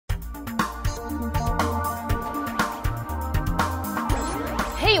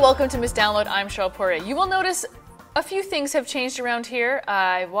welcome to Miss Download. I'm Cheryl Poirier. You will notice a few things have changed around here.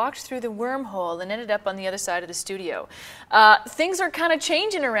 I walked through the wormhole and ended up on the other side of the studio. Things are kind of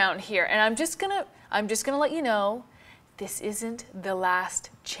changing around here, and I'm just gonna let you know this isn't the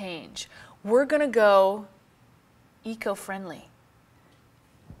last change. We're gonna go eco-friendly,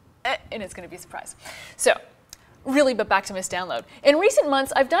 and it's gonna be a surprise. So. Really, but back to Miss Download. In recent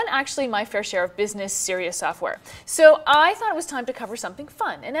months, I've done actually my fair share of business serious software. So I thought it was time to cover something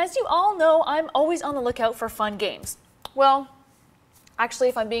fun. And as you all know, I'm always on the lookout for fun games. Well, actually,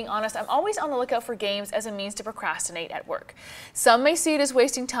 if I'm being honest, I'm always on the lookout for games as a means to procrastinate at work. Some may see it as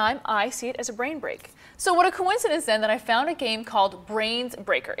wasting time. I see it as a brain break. So what a coincidence then that I found a game called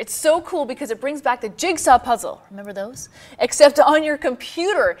BrainsBreaker. It's so cool because it brings back the Jigsaw puzzle. Remember those? Except on your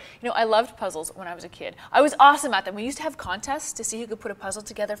computer. You know, I loved puzzles when I was a kid. I was awesome at them. We used to have contests to see who could put a puzzle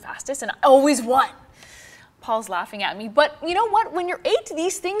together fastest, and I always won. Paul's laughing at me, but you know what? When you're 8,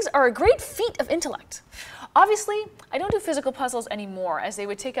 these things are a great feat of intellect. Obviously, I don't do physical puzzles anymore as they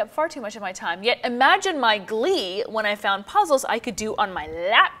would take up far too much of my time. Yet imagine my glee when I found puzzles I could do on my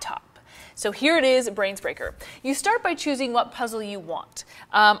laptop. So here it is, BrainsBreaker. You start by choosing what puzzle you want.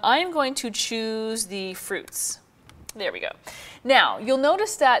 I'm going to choose the fruits. There we go. Now, you'll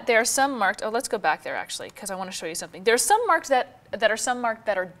notice that there are some marked, oh, let's go back there actually, because I want to show you something. There are some marked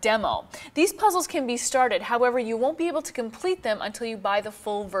that are demo. These puzzles can be started, however, you won't be able to complete them until you buy the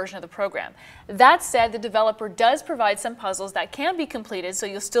full version of the program. That said, the developer does provide some puzzles that can be completed, so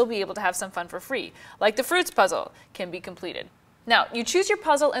you'll still be able to have some fun for free, like the fruits puzzle can be completed. Now, you choose your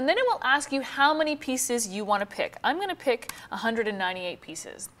puzzle, and then it will ask you how many pieces you want to pick. I'm going to pick 198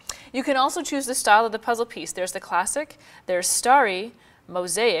 pieces. You can also choose the style of the puzzle piece. There's the classic, there's starry,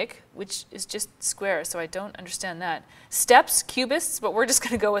 mosaic, which is just square, so I don't understand that. Steps, cubists, but we're just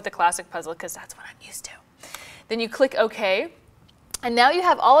going to go with the classic puzzle because that's what I'm used to. Then you click OK, and now you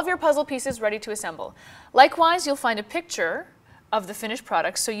have all of your puzzle pieces ready to assemble. Likewise, you'll find a picture of the finished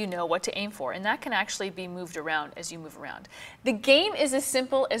product so you know what to aim for, and that can actually be moved around as you move around. The game is as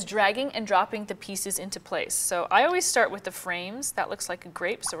simple as dragging and dropping the pieces into place. So I always start with the frames. That looks like a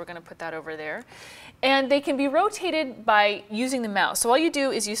grape, so we're going to put that over there. And they can be rotated by using the mouse. So all you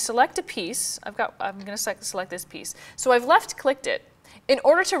do is you select a piece. I'm going to select this piece. So I've left-clicked it. In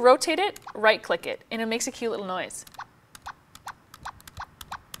order to rotate it, right-click it, and it makes a cute little noise.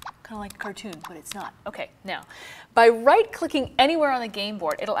 Kind of like a cartoon, but it's not. Okay, now, by right-clicking anywhere on the game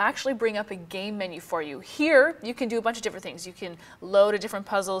board, it'll actually bring up a game menu for you. Here, you can do a bunch of different things. You can load a different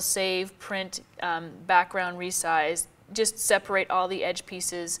puzzle, save, print, background, resize, just separate all the edge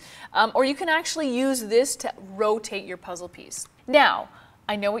pieces, or you can actually use this to rotate your puzzle piece. Now,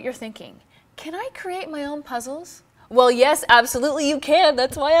 I know what you're thinking. Can I create my own puzzles? Well, yes, absolutely you can.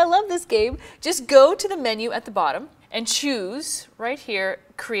 That's why I love this game. Just go to the menu at the bottom and choose, right here,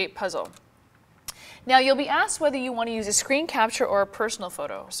 Create Puzzle. Now you'll be asked whether you want to use a screen capture or a personal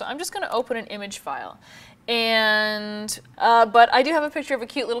photo. So I'm just going to open an image file. And, but I do have a picture of a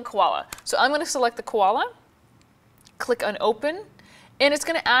cute little koala. So I'm going to select the koala, click on Open, and it's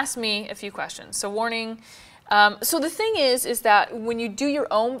going to ask me a few questions. So warning. So the thing is that when you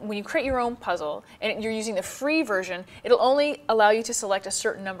create your own puzzle and you're using the free version, it'll only allow you to select a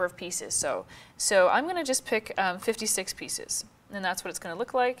certain number of pieces. So I'm going to just pick 56 pieces, and that's what it's going to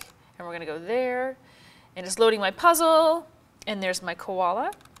look like. And we're going to go there, and it's loading my puzzle, and there's my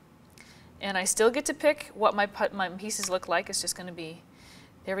koala. And I still get to pick what my pieces look like. It's just going to be,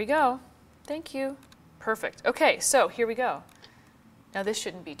 there we go. Thank you. Perfect. Okay, so here we go. Now this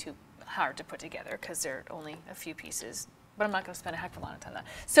shouldn't be too hard to put together because there are only a few pieces, but I'm not going to spend a heck of a lot of time on that.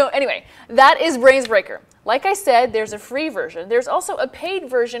 So anyway, that is BrainsBreaker. Like I said, there's a free version. There's also a paid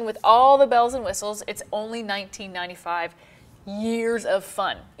version with all the bells and whistles. It's only $19.95. Years of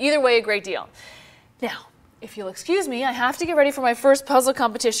fun. Either way, a great deal. Now, if you'll excuse me, I have to get ready for my first puzzle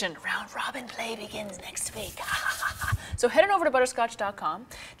competition. Round robin play begins next week. So head on over to butterscotch.com,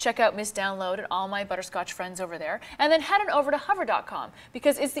 check out Miss Download and all my butterscotch friends over there, and then head on over to hover.com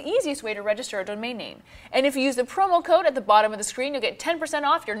because it's the easiest way to register a domain name. And if you use the promo code at the bottom of the screen, you'll get 10%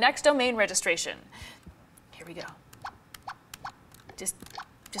 off your next domain registration. Here we go.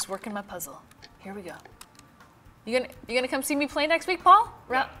 Just working my puzzle. Here we go. You gonna come see me play next week, Paul?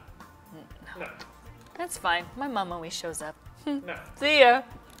 No. No. That's fine. My mom always shows up. No. See ya.